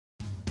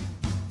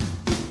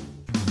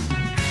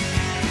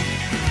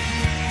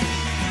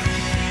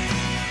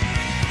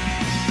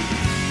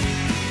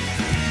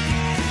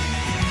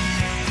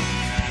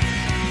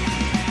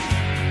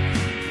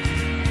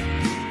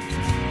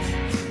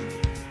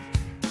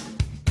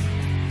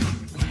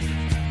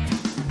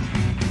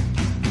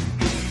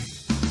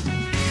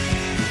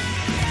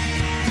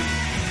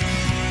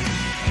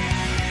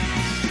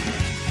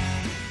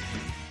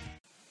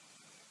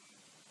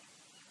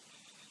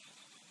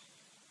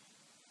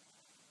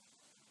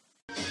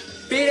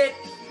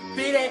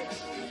Beat it!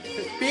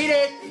 Beat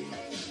it!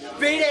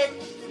 Beat it!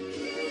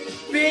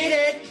 Beat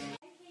it!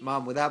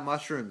 Mum, without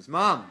mushrooms.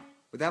 Mum,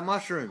 without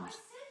mushrooms.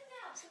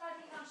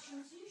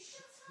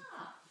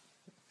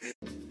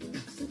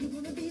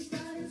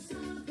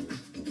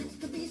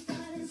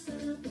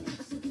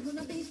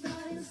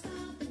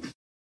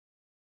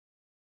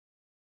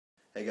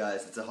 Hey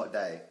guys, it's a hot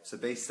day, so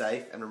be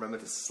safe and remember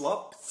to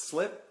slap.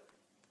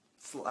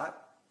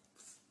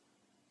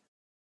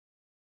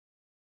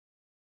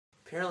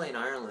 Apparently in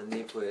Ireland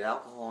they put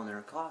alcohol in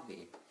their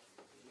coffee.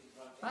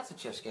 That's a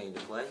chess game to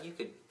play. You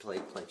could play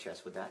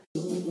chess with that.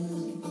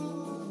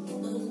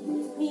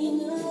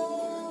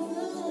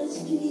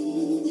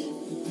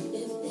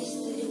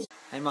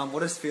 Hey Mum,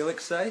 what does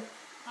Felix say?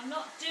 I'm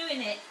not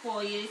doing it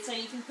for you so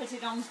you can put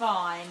it on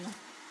Vine.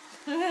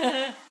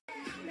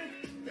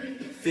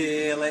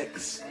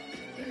 Felix.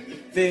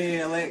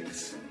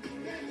 Felix.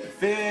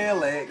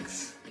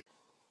 Felix.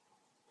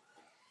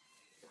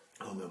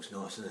 Oh, milk's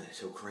nice, isn't it?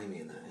 It's all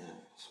creamy in there, yeah.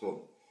 Swab.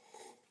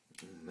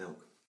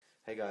 Milk.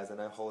 Hey guys, I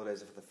know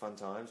holidays are for the fun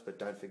times, but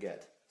don't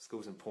forget,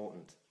 school's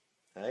important.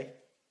 Hey?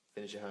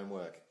 Finish your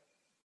homework.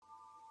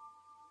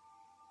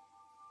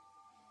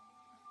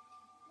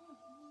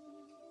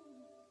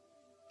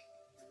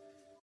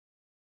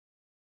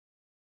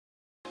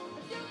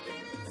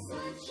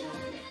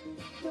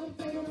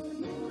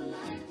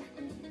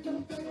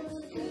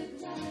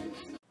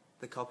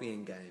 The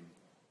copying game.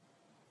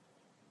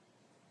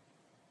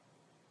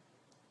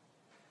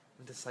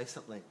 And to say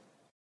something.